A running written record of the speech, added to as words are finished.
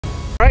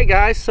Alright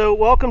guys, so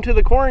welcome to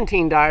the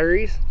Quarantine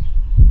Diaries.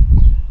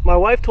 My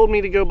wife told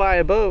me to go buy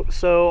a boat,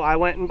 so I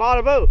went and bought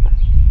a boat.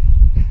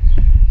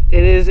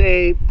 It is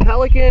a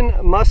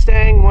Pelican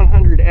Mustang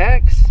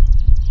 100X.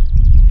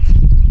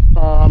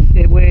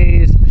 It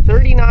weighs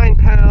 39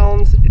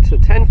 pounds. It's a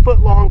 10-foot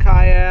long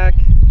kayak.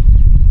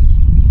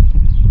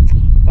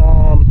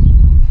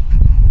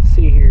 Let's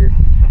see here.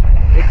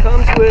 It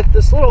comes with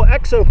this little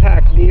exo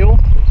pack deal.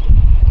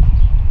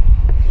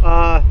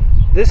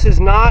 This is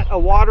not a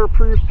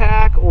waterproof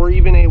pack or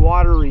even a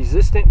water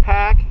resistant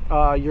pack.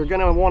 You're going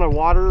to want to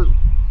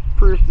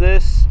waterproof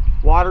this,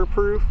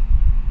 waterproof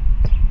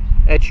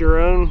at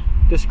your own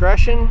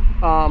discretion.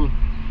 I'm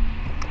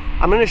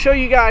going to show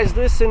you guys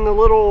this in the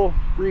little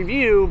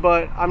review,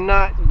 but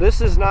this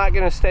is not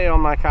going to stay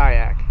on my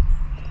kayak.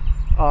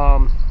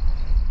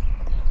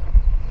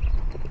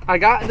 I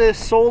got this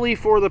solely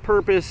for the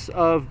purpose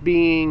of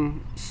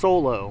being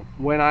solo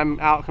when I'm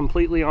out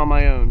completely on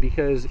my own,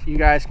 because you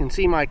guys can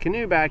see my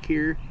canoe back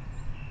here.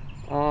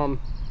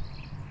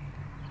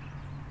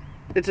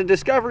 It's a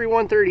Discovery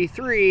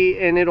 133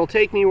 and it'll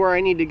take me where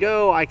I need to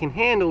go. I can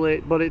handle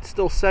it, but it's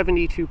still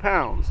 72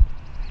 pounds.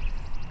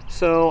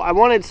 So I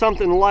wanted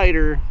something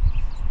lighter,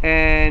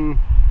 and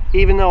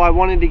even though I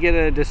wanted to get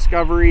a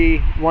Discovery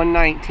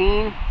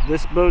 119,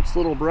 this boat's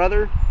little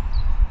brother,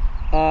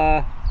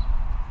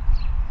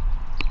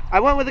 I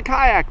went with a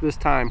kayak this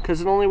time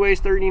because it only weighs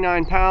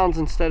 39 pounds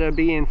instead of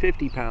being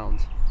 50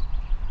 pounds.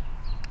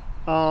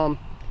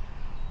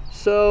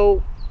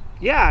 So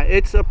yeah,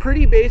 it's a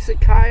pretty basic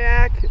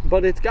kayak,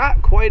 but it's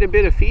got quite a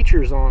bit of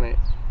features on it.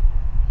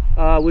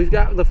 We've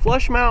got the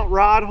flush mount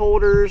rod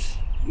holders,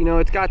 you know,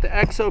 it's got the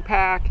exo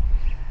pack.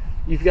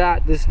 You've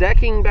got this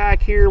decking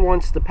back here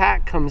once the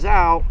pack comes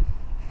out.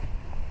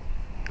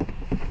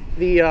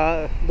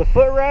 The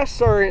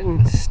footrests are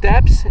in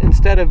steps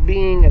instead of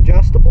being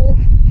adjustable.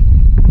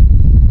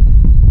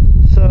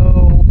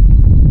 So,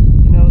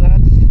 you know,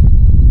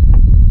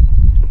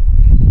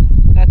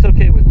 that's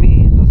okay with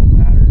me. It doesn't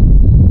matter.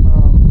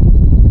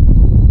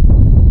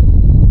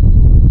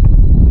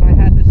 When I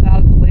had this out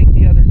at the lake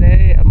the other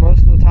day,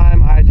 most of the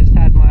time I just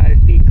had my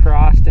feet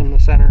crossed in the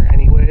center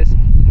anyways.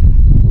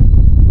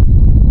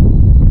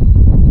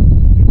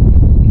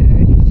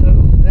 Okay, so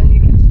then you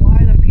can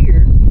slide up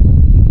here,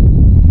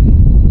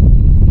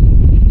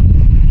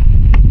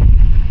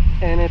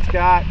 and it's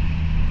got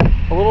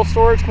a little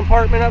storage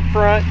compartment up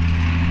front.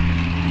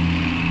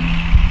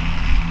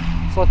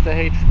 Let's let the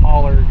H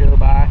hauler go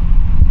by.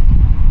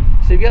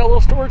 So you've got a little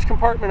storage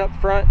compartment up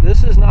front.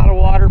 This is not a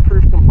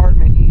waterproof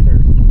compartment either,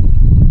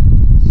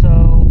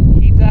 so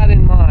keep that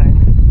in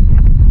mind.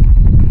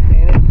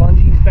 And it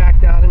bungees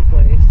back down in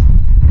place.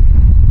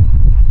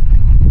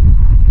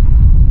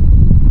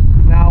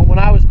 Now when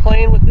I was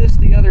playing with this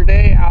the other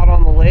day out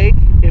on the lake,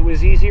 it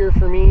was easier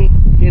for me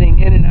getting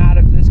in and out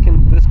of this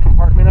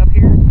compartment up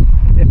here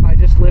if I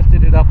just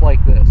lifted it up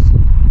like this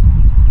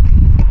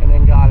and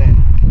then got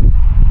in.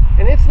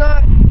 And it's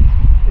not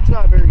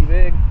very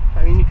big.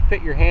 I mean, you can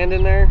fit your hand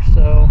in there,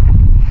 so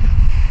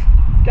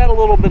got a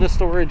little bit of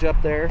storage up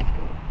there.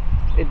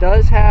 It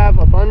does have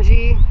a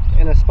bungee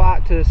and a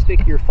spot to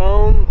stick your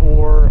phone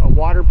or a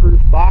waterproof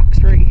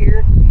box right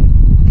here.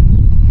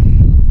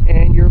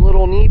 And your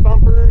little knee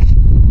bumpers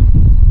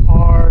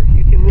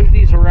you can move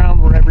these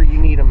around wherever you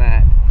need them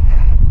at.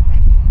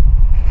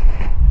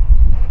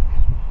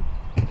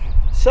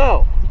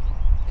 So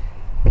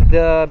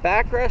the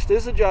backrest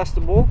is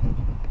adjustable,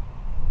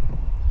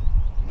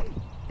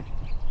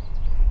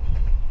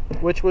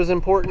 which was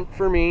important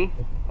for me.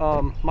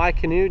 My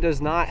canoe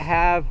does not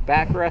have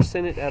backrests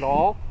in it at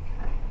all,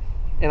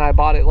 and I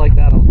bought it like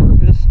that on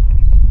purpose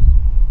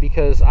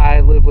because I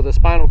live with a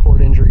spinal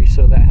cord injury,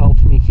 so that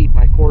helps me keep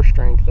my core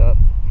strength up.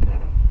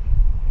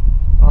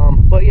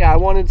 But yeah, I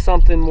wanted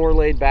something more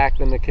laid back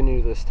than the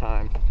canoe this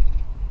time.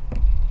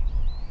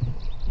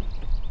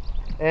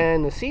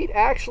 And the seat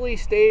actually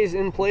stays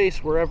in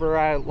place wherever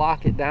I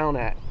lock it down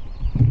at.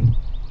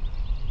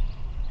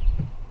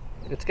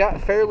 It's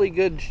got fairly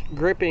good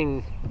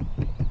gripping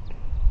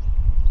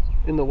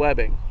in the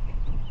webbing.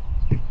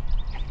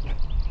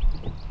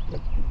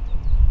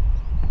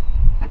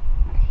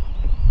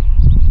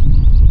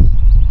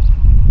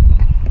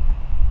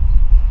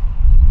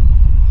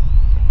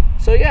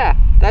 So yeah,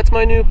 that's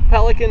my new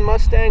Pelican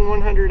Mustang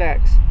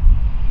 100X.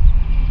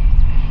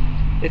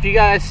 If you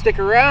guys stick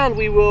around,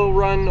 we will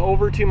run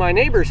over to my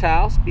neighbor's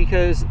house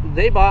because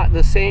they bought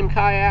the same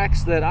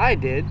kayaks that I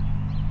did,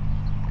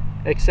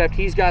 except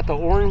he's got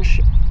an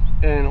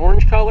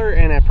orange color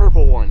and a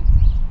purple one,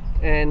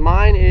 and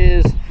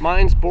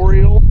mine's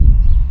boreal,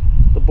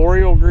 the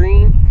boreal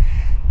green.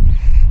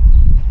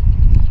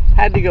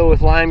 Had to go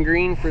with lime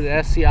green for the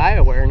SCI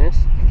awareness.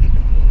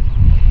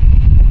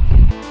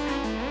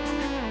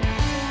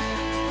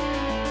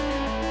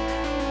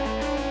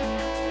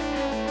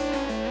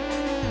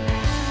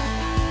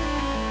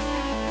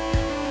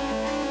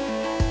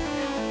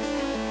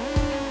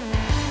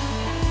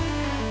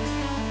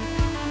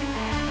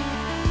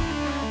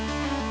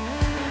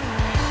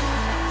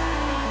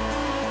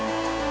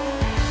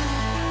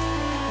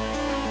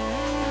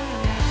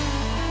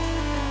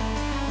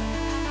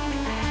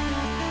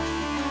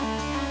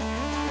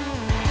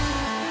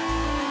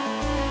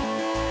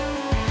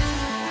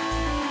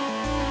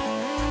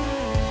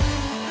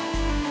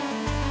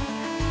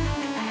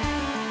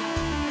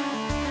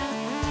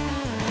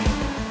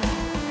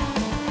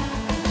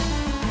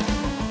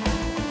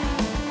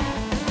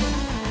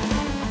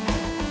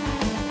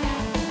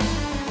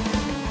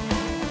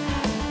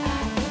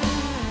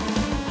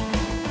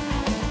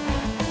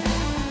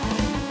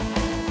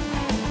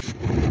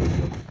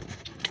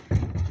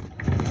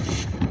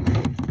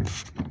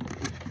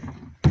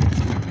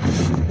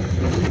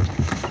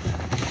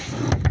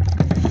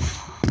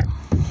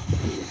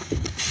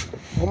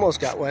 Almost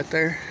got wet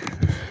there.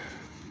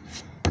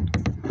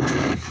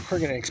 We're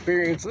gonna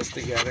experience this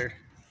together.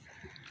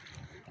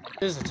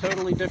 It is a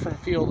totally different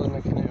feel than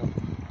the canoe.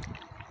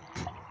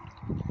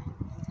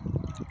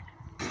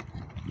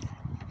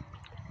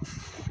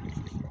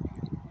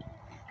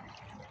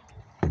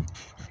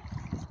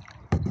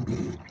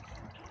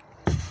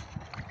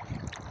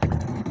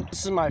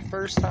 This is my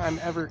first time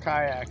ever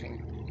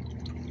kayaking.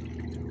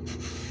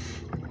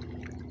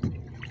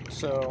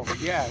 So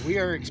yeah, we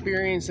are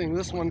experiencing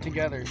this one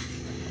together.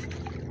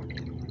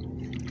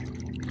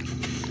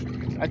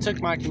 I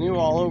took my canoe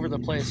all over the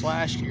place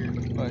last year,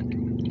 but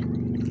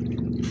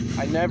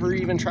I never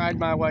even tried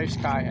my wife's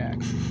kayak.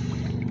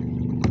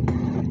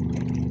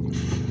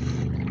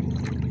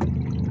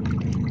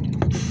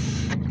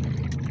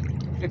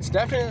 It's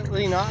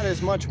definitely not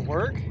as much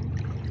work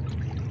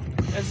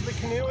as the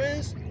canoe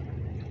is.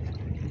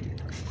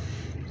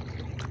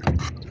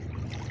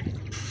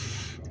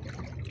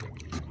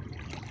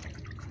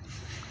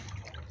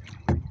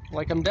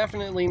 Like, I'm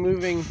definitely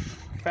moving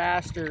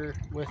faster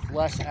with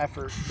less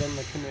effort than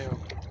the canoe.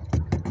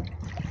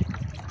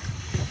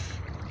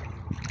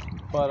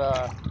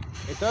 But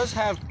it does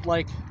have,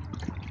 like,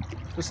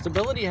 the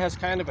stability has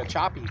kind of a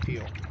choppy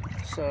feel.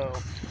 So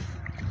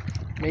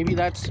maybe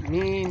that's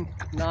me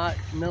not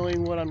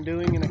knowing what I'm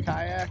doing in a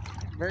kayak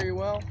very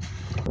well.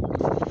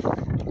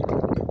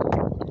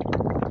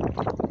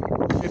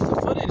 If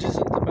the footage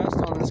isn't the best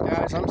on this,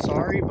 guys, I'm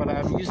sorry, but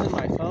I'm using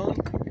my phone.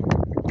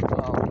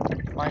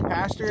 My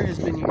pastor has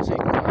been using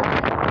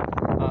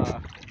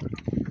a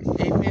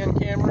 8-man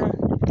camera,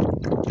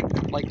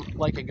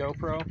 like a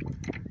GoPro,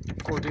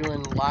 for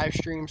doing live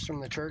streams from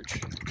the church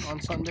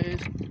on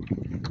Sundays.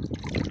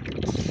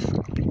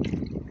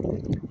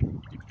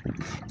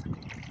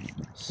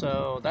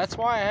 So that's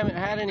why I haven't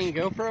had any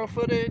GoPro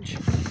footage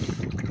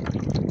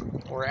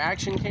or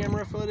action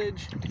camera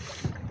footage,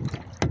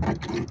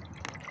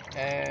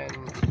 and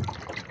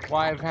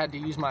why I've had to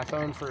use my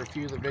phone for a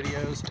few of the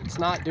videos. It's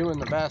not doing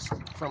the best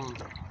from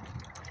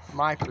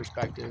my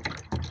perspective.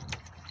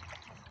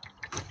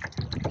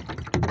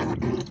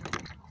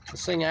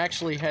 This thing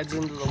actually heads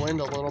into the wind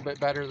a little bit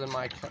better than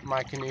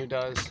my canoe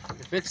does.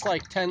 If it's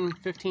like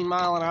 10-15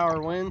 mile an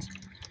hour winds,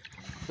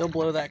 they'll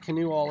blow that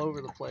canoe all over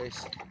the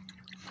place.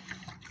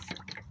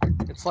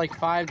 It's like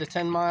 5 to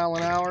 10 mile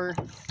an hour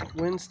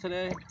winds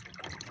today,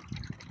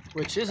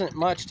 which isn't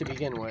much to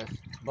begin with,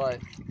 but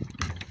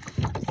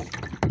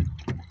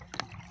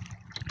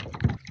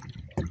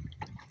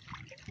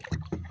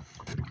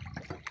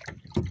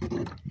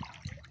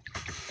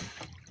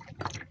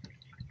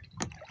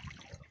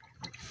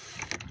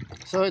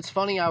so it's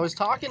funny, I was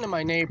talking to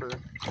my neighbor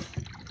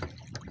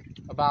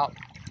about,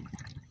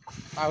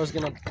 I was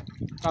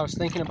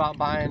thinking about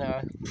buying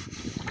a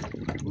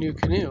new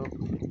canoe,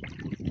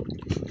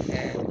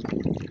 and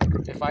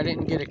if I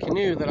didn't get a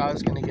canoe, that I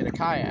was going to get a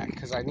kayak,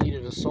 because I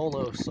needed a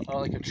solo,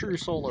 like a true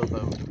solo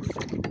boat.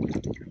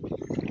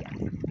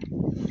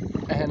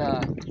 And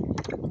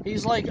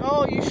he's like,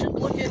 oh, you should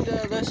look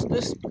into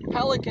this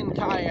Pelican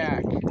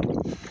kayak.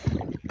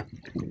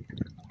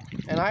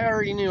 And I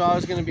already knew I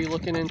was going to be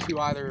looking into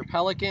either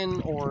Pelican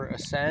or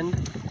Ascend.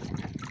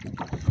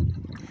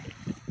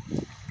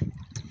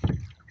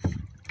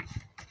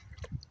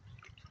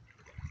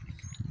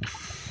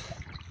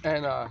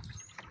 And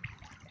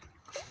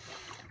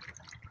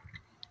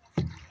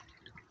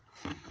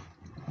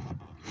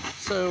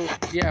so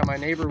yeah, my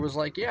neighbor was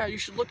like, yeah, you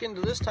should look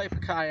into this type of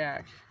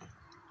kayak.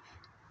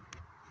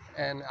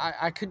 And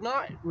I could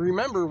not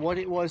remember what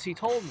it was he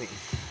told me.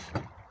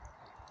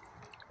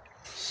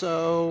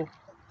 So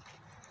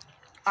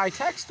I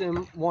texted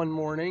him one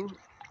morning,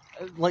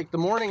 like the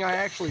morning I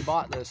actually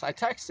bought this. I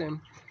texted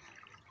him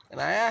and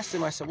I asked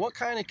him, I said, what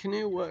kind of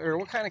canoe or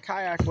what kind of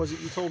kayak was it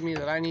you told me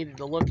that I needed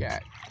to look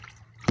at?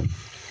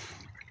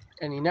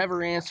 And he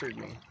never answered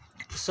me.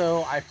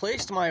 So I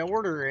placed my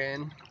order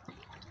in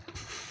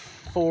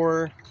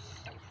for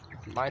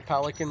my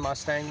Pelican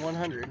Mustang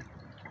 100,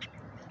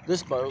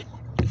 this boat.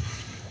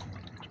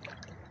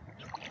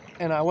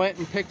 And I went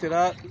and picked it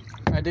up.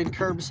 I did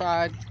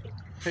curbside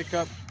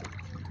pickup.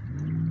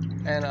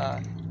 And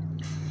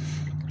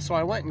so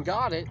I went and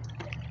got it.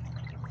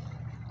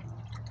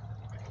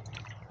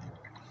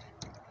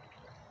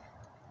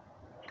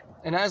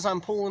 And as I'm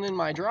pulling in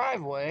my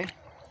driveway,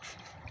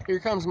 here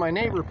comes my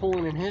neighbor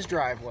pulling in his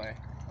driveway.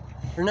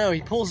 Or no, he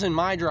pulls in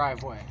my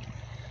driveway.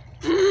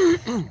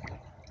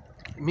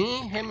 Me,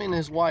 him, and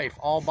his wife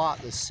all bought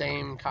the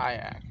same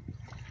kayak.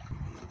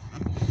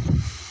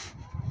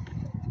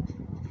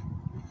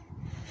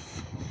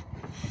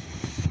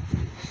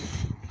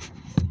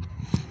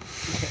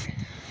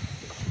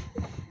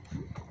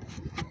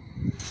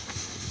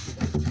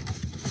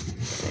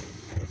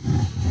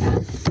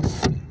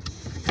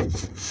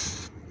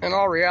 In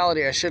all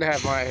reality, I should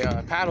have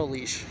my paddle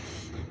leash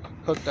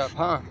hooked up,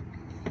 huh?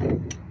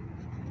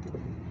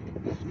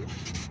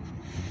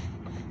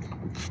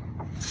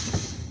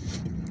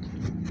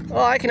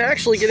 Well, I can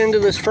actually get into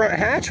this front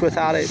hatch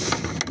without it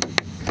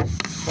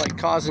like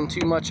causing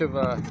too much of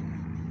a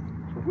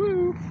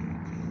woo.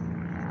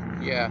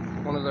 Yeah,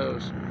 one of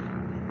those.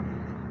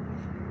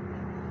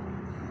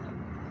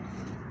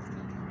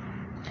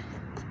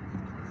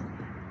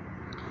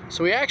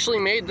 So we actually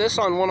made this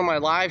on one of my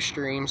live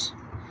streams.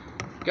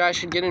 You guys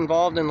should get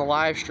involved in the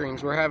live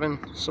streams. We're having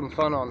some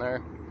fun on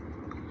there.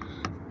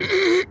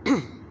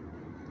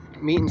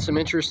 Meeting some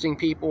interesting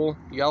people,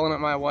 yelling at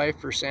my wife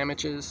for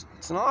sandwiches.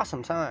 It's an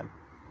awesome time.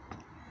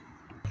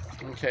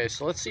 Okay,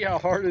 so let's see how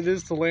hard it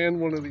is to land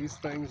one of these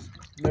things.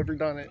 Never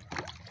done it.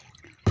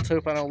 Let's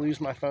hope I don't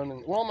lose my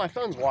phone. Well, my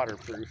phone's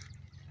waterproof.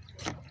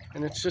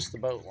 And it's just the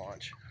boat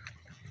launch.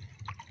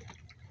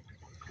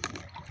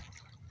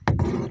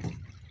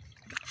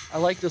 I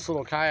like this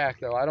little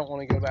kayak though. I don't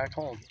want to go back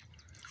home.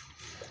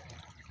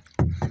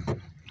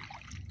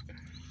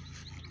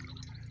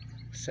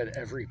 Said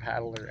every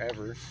paddler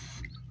ever.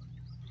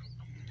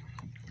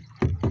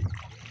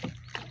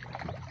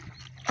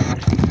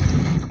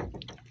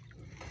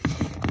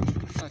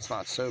 That's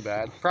not so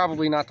bad.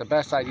 Probably not the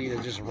best idea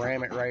to just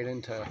ram it right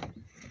into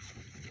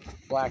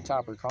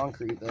blacktop or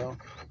concrete though.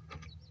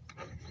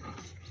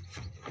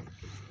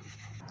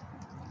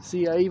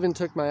 See, I even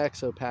took my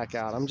exo pack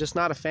out. I'm just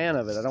not a fan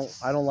of it.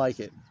 I don't like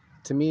it.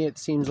 To me, it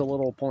seems a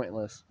little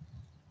pointless.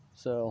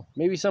 So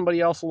maybe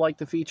somebody else will like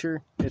the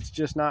feature. It's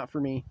just not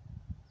for me.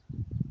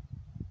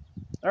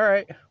 All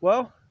right,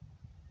 well,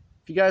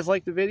 if you guys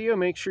like the video,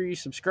 make sure you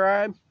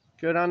subscribe.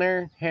 Go down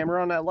there, hammer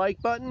on that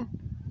like button.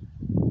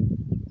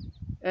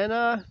 And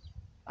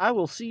I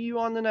will see you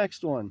on the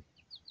next one.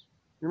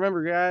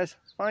 Remember, guys,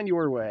 find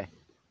your way.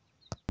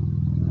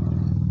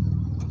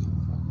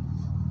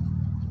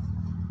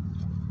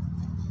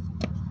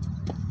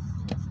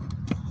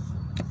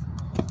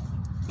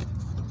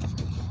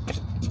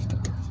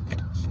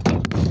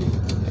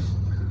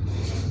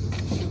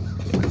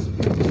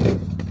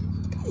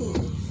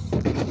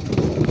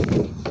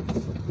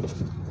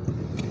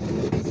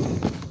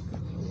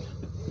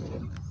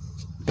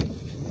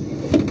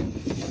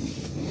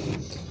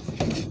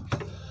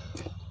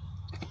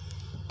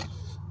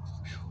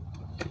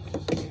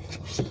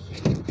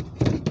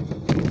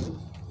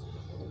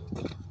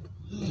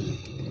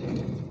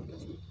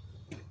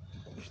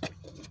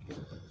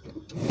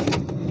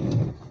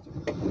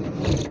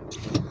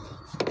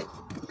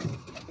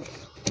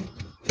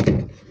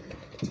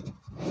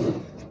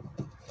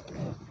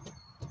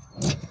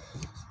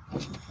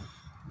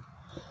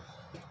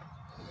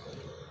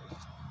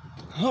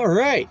 All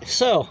right,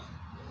 so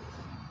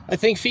I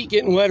think feet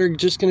getting wet are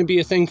just going to be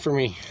a thing for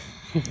me.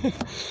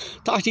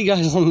 Talk to you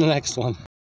guys on the next one.